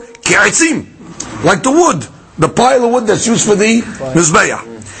 Or ke'itzim. Like the wood, the pile of wood that's used for the Mizbeah.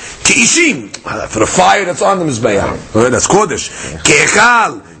 Ke'ishim, for the fire that's on the Mizbeah. That's Kodesh.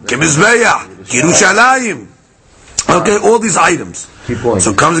 Ke'echal, Ke'mizbeah, Ke'Yerushalayim. Okay, all these items.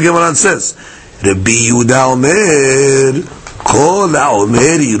 So comes the Gemara and says, Rabbi Yehuda Omer, Kol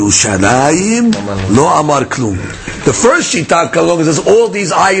HaOmer Yerushalayim, Lo Amar Klum. The first Shita comes along and says, all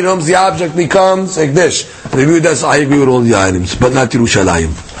these items, the object becomes Ekdesh. Rabbi Yehuda says, I agree with all the items, but not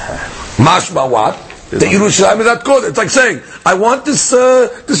Yerushalayim. Mashma what? The Yerushalayim is not good. It's like saying, I want this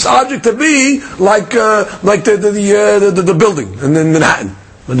object to be like the building in Manhattan.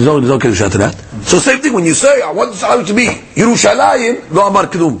 But there's no Kiddush after that. So same thing, when you say, I want this island to be Yerushalayim, lo amar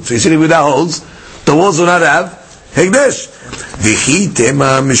klum. So you see with that holds, the walls do not have Hekdesh. V'chi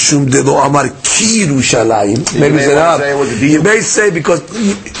tema mishum de lo amar ki Yerushalayim. Maybe you may say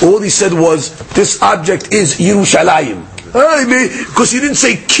because all he said was, this object is Yerushalayim. Because he didn't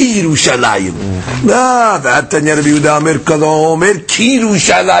say ki Yerushalayim. That Rabbi Yehuda Amir Kado Omer ki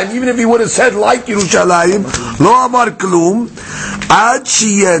Yerushalayim. Even if he would have said like Yerushalayim, lo amar klum, ad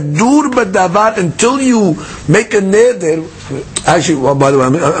sheyadur b'davar, until you make a neder. Actually, well, by the way,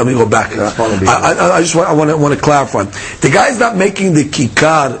 I'm going to go back. I want to clarify. The guy's not making the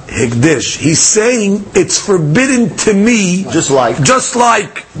kikar hekdesh. He's saying it's forbidden to me, just like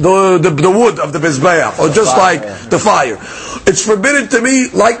the wood of the mizbeach, or just like the fire. It's forbidden to me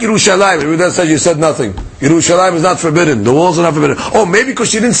like Yerushalayim. That says you said nothing. Yerushalayim is not forbidden. The walls are not forbidden. Oh, maybe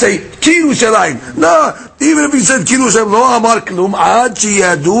because you didn't say ki Yerushalayim. No, even if he said ki Yerushalayim, lo amar klum ad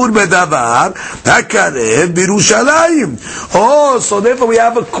sheyadur bedavar hakarev b'Yerushalayim. Oh, so therefore we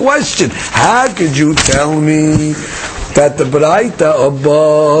have a question. How could you tell me that the Braita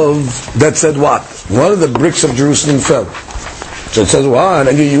above that said what? One of the bricks of Jerusalem fell. So it says what?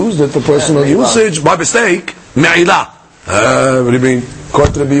 And you used it for personal usage by mistake. Me'ilah. What do you mean?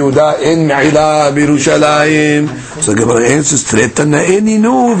 Kot Rabbi Yehuda in Me'ilah b'Yerushalayim. So the Gemara answers,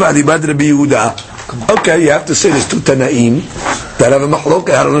 Tretanaeninu v'alibad Rabbi Yehuda. Okay, you have to say there's two Tanaim that have a mahloka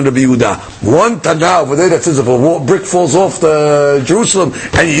out on Rabbi Yehuda. One Tana over there that says if a brick falls off the Jerusalem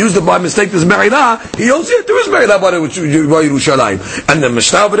and you used it by mistake, there's Me'ilah. He also said there is Me'ilah by Yerushalayim. And the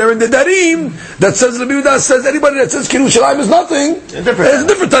Mishnah over there in the Darim that says Rabbi Yehuda says anybody that says Yerushalayim is nothing. It's a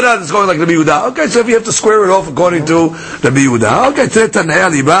different Tana that's going like Rabbi Yehuda. Okay, so if you have to square it off according to Rabbi Yehuda. Okay, Tzre Tana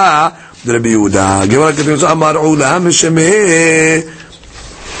Aliba Rabbi Yehuda. Gemara continues, Amar Ulam Shemeh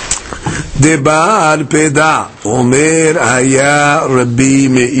Debar Peda Omer Aya Rabbi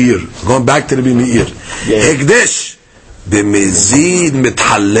Meir. Going back to Rabbi Meir. Hekdesh B'mezid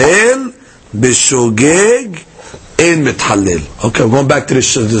Mithalel B'shogeg En Mithalel. Okay, going back to the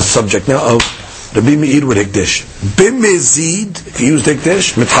subject now of Rabbi Meir with Hekdesh. B'mezid, if you use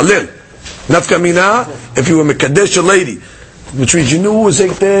Hekdesh, Mithalel. Nafka Mina, if you were Mekadesh a lady, which means you knew who was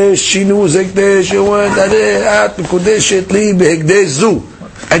Hekdesh, she knew who was Hekdesh, you went at Mekudeshet Li B'Hekdesh Zu.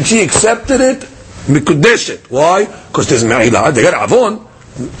 And she accepted it, mikudeshet. Why? Because there's me'ilah. They got avon.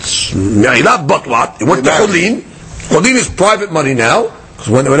 Me'ilah, but what? It went to Cholin. Cholin is private money now. Because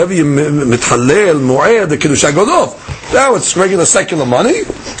whenever you mithalel, mu'eh, the Kiddushin goes off. Now it's regular secular money.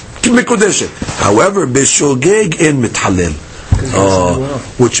 Mikudeshet. However, b'shogeg in mithalel.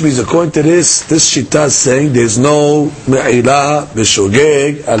 Which means according to this shita is saying there's no me'ilah,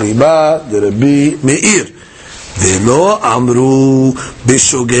 b'shogeg, aliba, the Rabbi Meir. Velo amru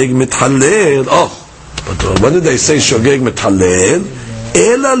b'shogeg mithalel. But when did they say shogeg mithalel?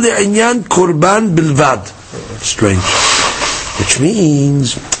 Ela le'inyan korban bilvad. Strange. Which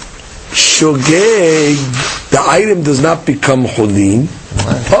means shogeg, the item does not become cholin.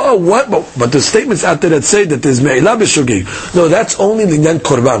 What? But the statements out there that say that there's me'ilah b'shogeg. No, that's only le'inyan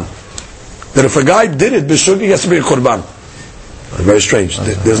korban. That if a guy did it b'shogeg, it has to be a korban. Very strange.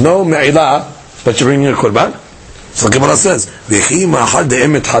 There's no me'ilah, but you're bringing a korban. So the Gemara says, "V'chi ma'achad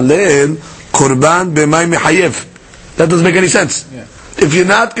de'emet halel korban b'may mechayev." That doesn't make any sense. Yeah. If you're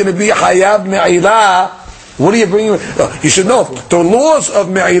not going to be hayav me'ilah, what are you bringing? You should know the laws of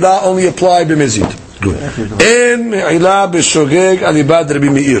me'ilah only apply b'mezid. Good. En me'ilah b'shogeg alibad Rabbi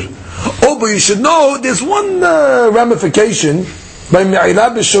Meir. Oh, but you should know there's one ramification by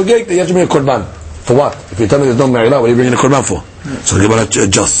me'ilah b'shogeg that you have to bring a korban. For what? If you tell me there's no me'ilah, what are you bringing a korban for? So the Gemara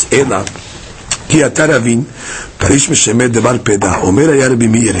adjusts. Ela. כי אתה רבין, קריש משמד דבר פדה, אומר היה רבי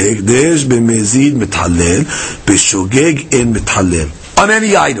מאיר, הקדש במזיד מתחלל, בשוגג אין מתחלל. On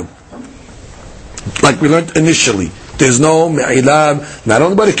any item. Like we learned initially. There's no me'ilah, not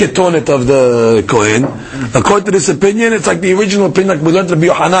only by the ketonet of the Kohen. According to this opinion, it's like the original opinion, like we learned Rabbi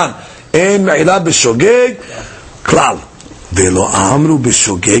Yohanan. אין me'ilah בשוגג, klal. Velo amru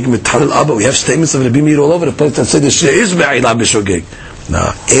b'shogeg mithalel abba. We have statements of Rabbi Meir all over the place that say there is me'ilah b'shogeg.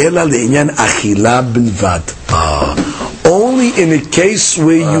 No, ela le'inyan achila bilvad. Only in a case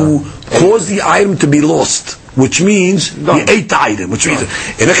where you cause the item to be lost, which means you ate the item. Which means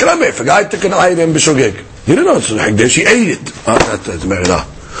in a chilame, if a guy took an item b'shogeg, you didn't know it's hekdesh, he ate it. That's me'ilah.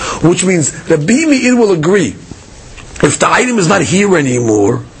 Which means Rabbi Meir will agree. If the item is not here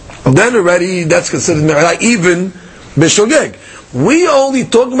anymore, then already that's considered me'ilah, even b'shogeg. We only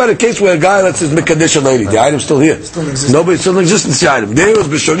talking about a case where a guy that says mekadesh a lady. The item's still here. Nobody still in existence. The item. There was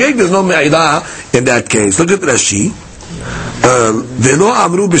b'shogeg. There's no me'ilah in that case. Look at Rashi. Velo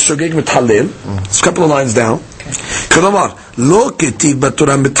amru b'shogeg mithalel. It's a couple of lines down. כלומר, לא כתיב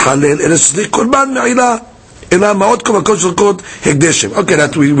בתורה מתחלל, אלא שזה קורבן מעילה. אלא מאוד קורבן של קוד הקדשם. Okay,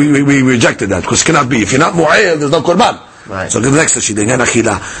 that we rejected that, because it cannot be. If you're not מועל, there's no קורבן. So the next sheet, עניין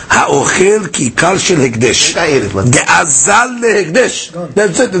אכילה. האוכל כיכר של הקדש. גאזל להקדש.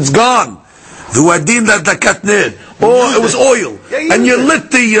 That's it, it's gone. והוא הדין להדלקת נר. Or it was oil. And you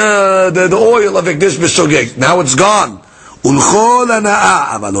lit the oil of הקדש בשוגג. Now it's gone. ולכל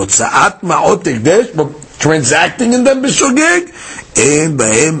הנאה, אבל הוצאת מעות הקדש, transacting in them בשוגג, אין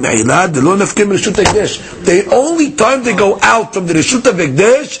בהם מעילה, דלא נפקם מרשות הקדש. The only time they go out from the רשות of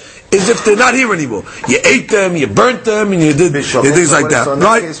הקדש is if they're not here anymore. You ate them, you burnt them, and you did things like that. So in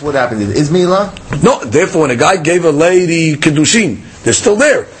that case, what happened? Is Milah? No, therefore when a guy gave a lady Kiddushin, they're still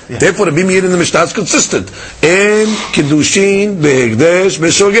there. Yeah. Therefore the Bimir in the Mishnah is consistent. In Kiddushin, Be'ekdesh,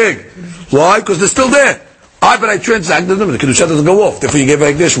 Be'shogeg. Why? Because they're still there. But I transacted them, the Kiddushin doesn't go off. Therefore you gave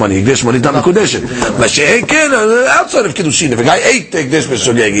a Ekdesh money is not Mekudeshin. But outside of Kiddushin, if a guy ate Ekdesh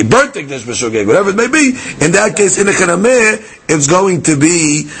B'shogeg, he burnt Ekdesh B'shogeg, whatever it may be, in that case, in a Chanameh, it's going to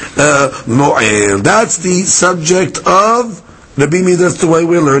be Mo'el. That's the subject of Rabbi Meir. That's the way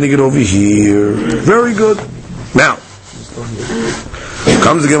we're learning it over here. Very good. Now,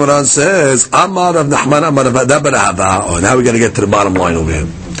 comes the Gemara and says, Amar of Nachman, Amar of Adabar Hava. Oh, now we got to get to the bottom line over here.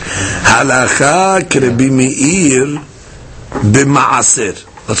 Halacha Rabbi Meir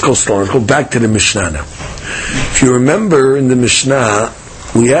b'ma'aser. Let's go slow. Let's go back to the Mishnah now. If you remember in the Mishnah,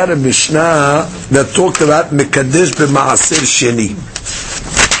 we had a Mishnah that talked about Mekadesh b'ma'aser sheni.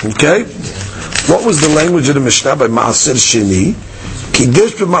 Okay? What was the language of the Mishnah by ma'aser sheni?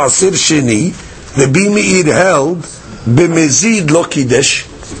 Kiddush b'ma'aser sheni, Rabbi Meir held b'mezid lo kiddush.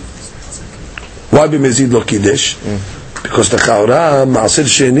 Why b'mezid lo kiddush? Because the Chaura, Ma'asir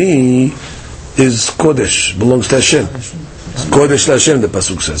Sheni, is Kodesh, belongs to Hashem. Kodesh to Hashem, the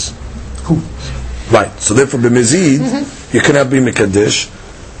Pasuk says. Right, so therefore, B'mezid, you cannot be Mekadesh,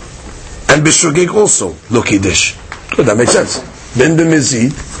 and B'shogeg also, Lo Kiddush. Good, that makes sense. Ben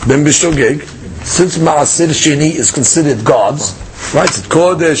B'mezid, Ben B'shogeg, since Ma'asir Sheni is considered God's, right, it's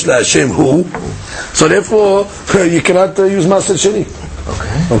Kodesh to Hashem, who? So therefore, you cannot use Ma'asir Sheni.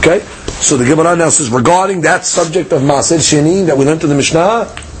 Okay? So the Gemara now says, regarding that subject of Ma'asir Sheni that we learned in the Mishnah,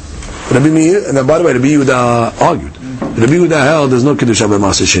 Rabbi Meir, and by the way, Rabbi Yehuda argued. Rabbi Yehuda held there's no Kiddush by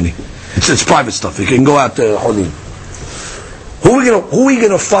Ma'asir Sheni. It's private stuff. You can go out to Holim. Who are we going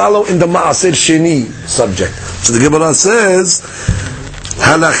to follow in the Ma'asir Sheni subject? So the Gemara says,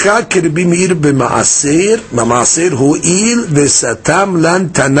 Halacha Rabbi Meir b'Ma'asir, Ma'asir hu'il v'satam lan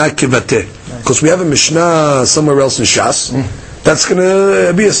tana kivate. Because we have a Mishnah somewhere else in Shas. That's going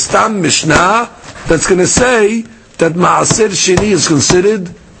to be a Stam Mishnah that's going to say that Ma'asir Sheni is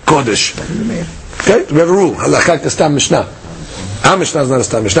considered Kodesh. Okay? We have a rule. Halakha Stam Mishnah. Our Mishnah is not a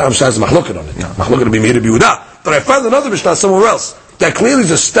Stam Mishnah. Our Mishnah is a Machloket on it. Machloket will be Meir Yehuda. But I found another Mishnah somewhere else that clearly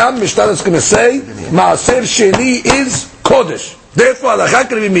is a Stam Mishnah that's going to say Ma'asir Sheni is Kodesh. Therefore, Halakha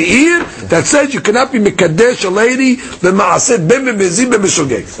will be Meir that says you cannot be Mekadesh a lady the Ma'asir Ben B'mezid Ben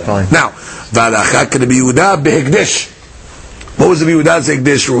B'shogeg. Now, Halakha will be Yehuda B'hekdesh. What was the Yehuda's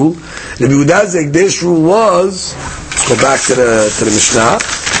Ekdesh rule? The Yehuda's Ekdesh rule was, let's go back to the Mishnah.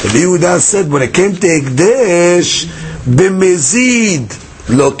 The Yehuda said when it came to Ekdesh,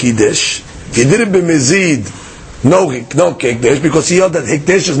 b'mezid lo kiddush. He did it b'mezid, no Ekdesh, because he held that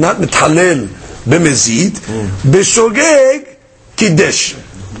Ekdesh is not mithalel b'mezid, b'shogeg kiddush.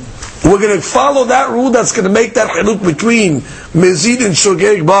 We're going to follow that rule that's going to make that chiluk between mezid and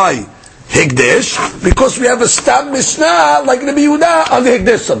shogeg by Hekdesh, because we have a Stam Mishnah like Rabbi Yehuda on the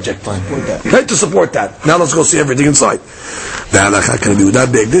Hekdesh subject. Right, to support that. Now let's go see everything inside. Now let's get the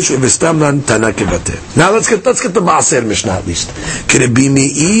Ma'aser Mishnah at least.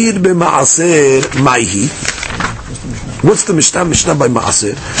 What's the Mishnah by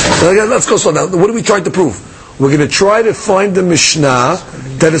Ma'aser? Let's go slow down. What are we trying to prove? We're going to try to find the Mishnah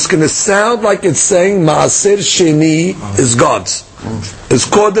that is going to sound like it's saying Ma'aser Sheni is God's. It's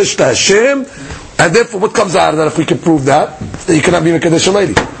Kodesh to Hashem, and therefore what comes out of that if we can prove that you cannot be a Kodesh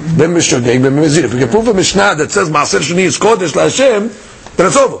lady? If we can prove a Mishnah that says Ma'aser Sheni is Kodesh to Hashem, then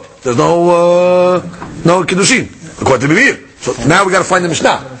it's over. There's no Kiddushin, according to Meir. So now we got to find the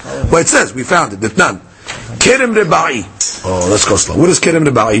Mishnah. Well, it says, we found it, Ditnan. Kerem Reba'i. Oh, let's go slow. What is Kerem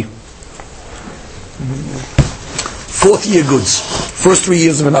Reba'i? 4th year goods. First 3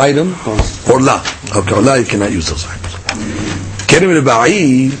 years of an item, or la. Okay, or la, you cannot use those items. Kerem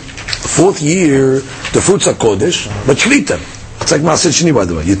Reba'i, 4th year, the fruits are Kodesh, but Shlita. It's like Ma'aser Sheni, by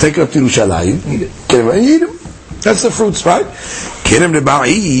the way. You take it up to Yerushalayim, eat it. Kerem Reba'i, eat them. That's the fruits, right? Kerem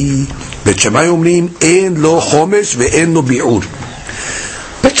Reba'i, Bet Shammai Omrim, En lo Chomesh, ve'en lo Bi'ur.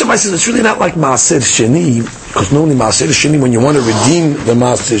 Bet Shammai says it's really not like Ma'aser Sheni. Because normally Maaser Sheni, when you want to redeem the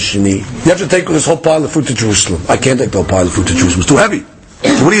Maaser Sheni, you have to take this whole pile of food to Jerusalem. I can't take the whole pile of food to Jerusalem. It's too heavy.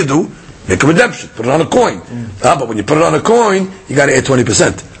 So what do? Make a redemption. Put it on a coin. But when you put it on a coin, you got to add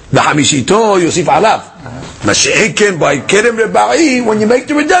 20%. The Hamishito, Yosif Alav. Mashi'ekin, by Kerem Reba'i, when you make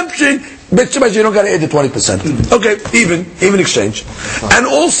the redemption, you don't got to add the 20%. Okay, even exchange. And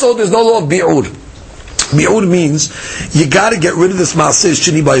also, there's no law of bi'ur. Bi'ur means, you got to get rid of this Maaser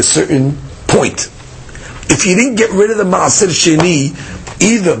Sheni by a certain point. If you didn't get rid of the Maaser Sheni,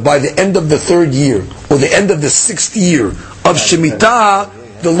 either by the end of the 3rd year, or the end of the 6th year of Shemitah,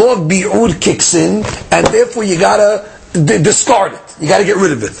 the law of bi'ur kicks in, and therefore you gotta discard it. You gotta get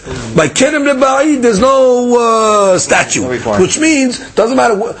rid of it. By Kerem Reba'i, there's no statute, which means doesn't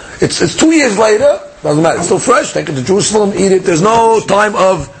matter. It's 2 years later, doesn't matter. It's still fresh. Take it to Jerusalem, eat it. There's no time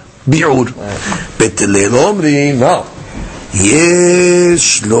of bi'ur. Bet Hillel omri, no.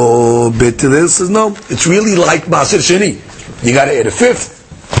 Yes, no. Bet Hillel says no. It's really like Maaser Sheni. You gotta add a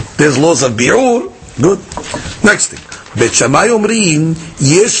 5th. There's laws of bi'ur. Good. Next thing. Bet Shammai omrim,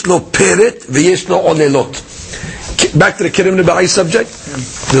 yesh lo peret v'yesh lo olelot. Back to the Kerem Reba'i subject.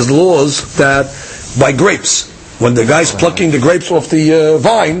 There's laws that by grapes, when the guy's plucking the grapes off the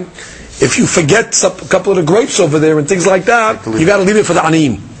vine, if you forget a couple of the grapes over there and things like that, you got to leave it for the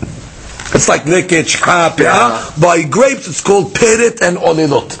anim. It's like leket, shcha, pe'ah. By grapes, it's called peret and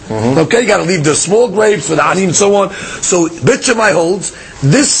olelot. Okay, you got to leave the small grapes for the anim and so on. So Bet Shammai holds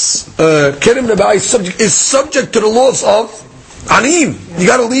this Kerem Reba'i subject is subject to the laws of anim. You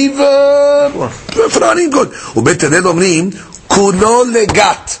got to leave for the anim. Good. Bet Hillel omrim kulo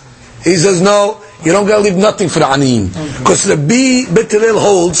legat. He says no. You don't got to leave nothing for the anim, because the Bet Hillel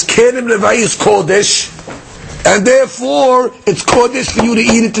holds Kerem Reba'i is kodesh, and therefore it's kodesh for you to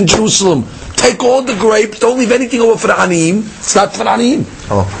eat it in Jerusalem. Take all the grapes. Don't leave anything over for the anim. It's not for the anim.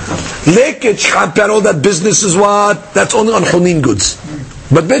 Leket shchamper, all that business is what? That's only on chunin goods.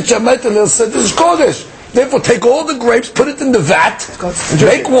 But Bet Shammai said this is kodesh. Therefore, take all the grapes, put it in the vat,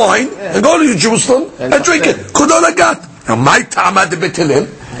 make wine, and go to Jerusalem and drink it. Kudo lagat. Now, my ta'amad de Bet Hillel,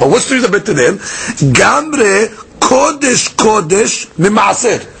 or what's the Bet Hillel? Gamre kodesh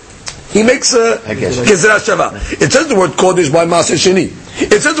mimaaser. He makes a gezerah shava. It says the word kodesh by Maaser Sheni.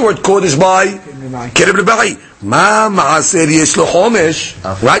 It says the word kodesh by Kerem Reba'i. Ma maaser yesh lo chomesh,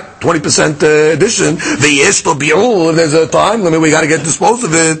 right? 20% addition. Ve'yesh lo bi'ur. There's a time limit. We got to get disposed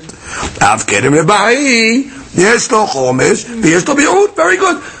of it. Av Kerem Reba'i yesh lo chomesh. Ve'yesh lo bi'ur. Very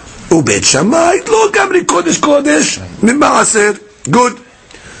good. Ubet Shammai lo gamri kodesh min maaser. Good.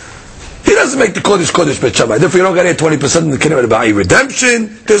 He doesn't make the kodesh Bet Shammai. Therefore, you don't got to add 20% in the Kerem Reba'i redemption.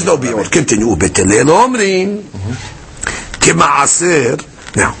 There's no bi'ur. Continue. Bet Hillel omrim k'maaser.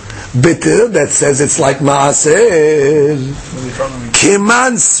 Now, Bet Hillel that says it's like maaser.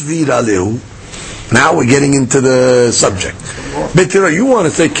 Keman svira lehu. Now we're getting into the subject. Bet Hillel, you want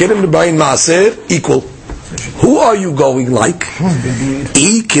to say Kerem Reba'i and maaser equal? Who are you going like?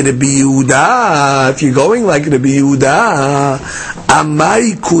 If you're going like Rabbi Yehuda,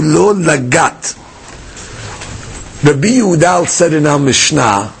 amai kulo lagat. Rabbi Yehuda said in our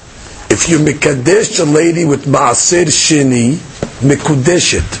Mishnah, if you mekadesh a lady with maaser sheni,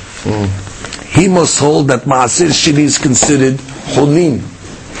 mekudeshet. He must hold that maaser sheni is considered hulin.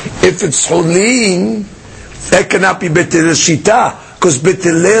 If it's hulin, that cannot be Bet Hillel shita. Because Bet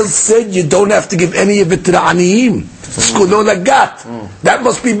Hillel said you don't have to give any of it to the aniyim. It's kulo lagat. That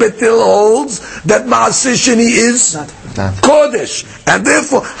must be Bet Hillel holds that maaser sheni is kodesh, and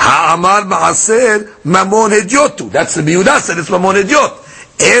therefore ha'amar maaser mamon hedyotu. That's the Yehuda said it's mamon hedyot.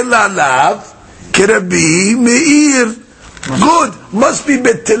 Ela lav k'Rabbi Meir. Good. Must be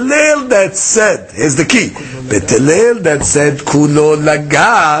Bet Hillel that said. Here's the key. Bet Hillel that said kulo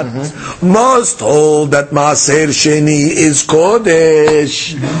lagat must hold that maaser sheni is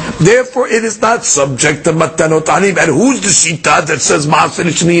kodesh. Therefore, it is not subject to matanot anim. And who's the shita that says maaser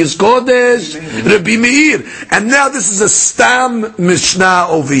sheni is kodesh? Rabbi Meir. And now this is a stam mishnah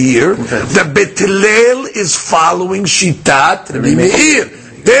over here. The Bet Hillel is following shitat Rabbi Meir.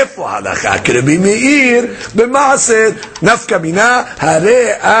 Therefore, halakha k'Rabbi Meir b'maaser nafka mina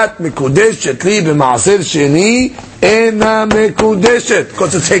hare'at mekudeshet li b'maaser sheni ena mekudeshet.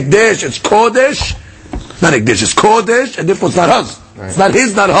 Because it's hekdesh, it's kodesh, not hekdesh, it's kodesh, and therefore it's not hers. It's not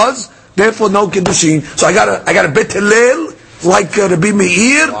his, not hers. Therefore, no kiddushin. So I got a Bet Hillel like Rabbi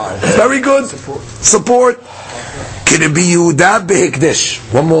Meir. Very good. Support. K'Rabbi Yehuda b'hekdesh.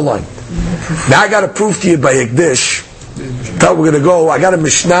 One more line. Now I got to prove to you by hekdesh. Now we're going to go. I got a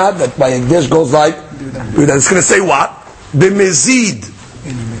Mishnah that by English goes like it's going to say what? B'mezid.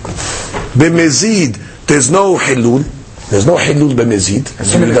 There's no hilul. There's no hilul b'mezid.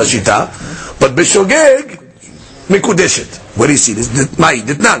 But b'shogeg מקודשת. Where do you see this? מהי?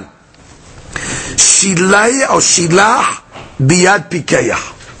 דתנן. שילח או שילח ביד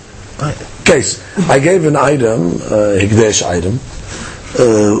פיקח. Case. I gave an item, Hikdesh item.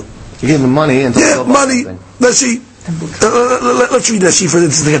 You gave him money and money. Let's see. Let's read Rashi for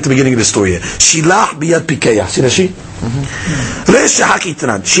this at the beginning of the story. Shilach biyad pikeya. See Rashi? Resh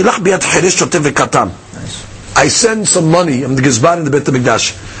hakitran. Shilach biyad hirish shotev vekatan. I send some money. I'm the Gizbar in the Beit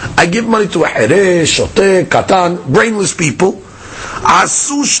HaMikdash. I give money to a hirish, shotev, katan, brainless people.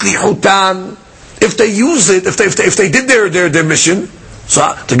 Asu shlichutan. If they use it, if they did their mission, so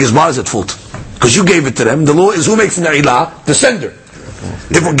the Gizbar is at fault because you gave it to them. The law is who makes the ilah? The sender.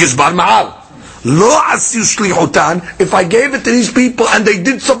 Therefore, Gizbar ma'al. Lo asiu shlichutan. If I gave it to these people and they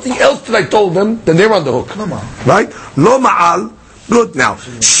did something else that I told them, then they're on the hook. Right? Lo ma'al. Good. Now,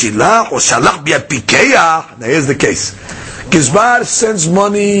 shilach or shalach bi'ad pikeah. Now here's the case. Gizbar sends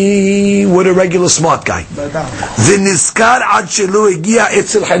money with a regular smart guy. V'nizkar ad shelo egia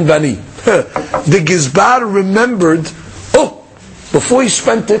etzel hanvani. The Gizbar remembered, before he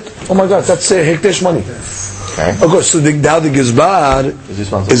spent it, oh my God, that's Hekdesh money. Okay. Of course, so now the Gizbar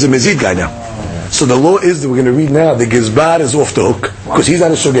is a Mezid guy now. So the law is that we're going to read now, the Gizbar is off the hook, because he's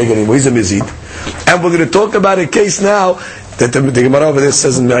not a Shogeg anymore, he's a Mezid. And we're going to talk about a case now, that the Gemara over there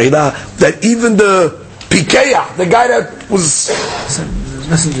says in Me'ilah, that even the Pikeah, the guy that was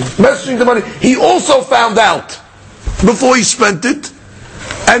messaging the money, he also found out before he spent it,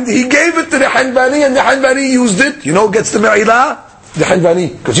 and he gave it to the Hanbani, and the Hanbani used it. You know who gets the Me'ilah? The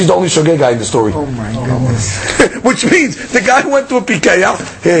Hanbani, because he's the only Shogeg guy in the story. Oh my goodness. Which means the guy went to a Pikeah.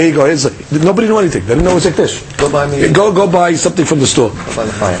 Here you go. Nobody knew anything. They didn't know it was Hekdesh. Go buy me. Go buy something from the store. Go buy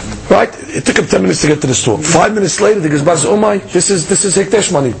the fire. Right? It took him 10 minutes to get to the store. 5 minutes later, the Gizbar says, "Oh my, this is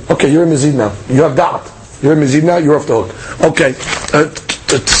Hekdesh money. Okay, you're a Mezid now. You have Da'at. You're a Mezid now. You're off the hook. Okay."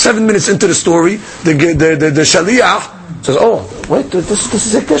 7 minutes into the story, the Shaliach says, "Oh, wait, this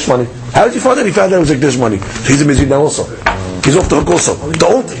is Hekdesh money. How did you find out? He found out it was Hekdesh money. So he's a Mezid now also. He's off the hook also.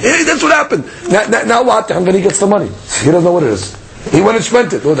 That's what happened. Now what? The Hanbani gets the money. He doesn't know what it is. He went and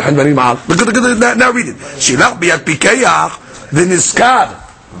spent it. The Hanbani ma'al. Now read it. Shilach biyad pikeyach v'nizkar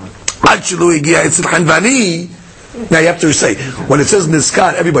ad shelo egia etzel Hanbani. Now you have to say, when it says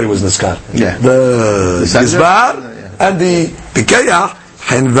nizkar, everybody was nizkar. Yeah. The Gizbar and the pikeyach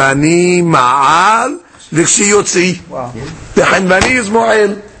Hanbani ma'al l'kshi yotzi. The Hanbani is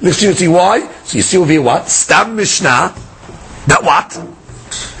mu'al l'kshi yotzi. Why? So you see over here what? Stam Mishnah. That what?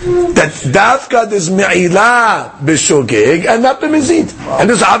 That Dafka is Me'ilah b'shogeg and not b'mezid. And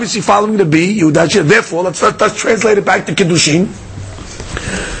this is obviously following the B, Yudashir. Therefore, let's translate it back to Kiddushin.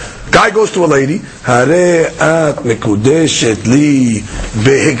 Guy goes to a lady, Hare at mekudeshet li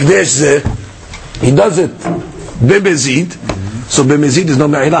behekdesh ze. He does it b'mezid. So b'mezid is no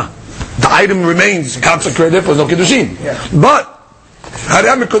Me'ilah. The item remains consecrated, there's no Kiddushin. But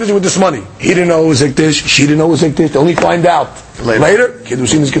Haram Kiddushin with this money. He didn't know it was Hekdesh. She didn't know it was Hekdesh. They only find out later.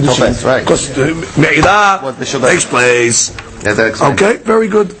 Kiddushin is Kiddushin. Right. Because Me'ilah takes place. Yeah, okay, very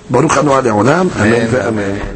good. Baruch Anu Adonai. Amen.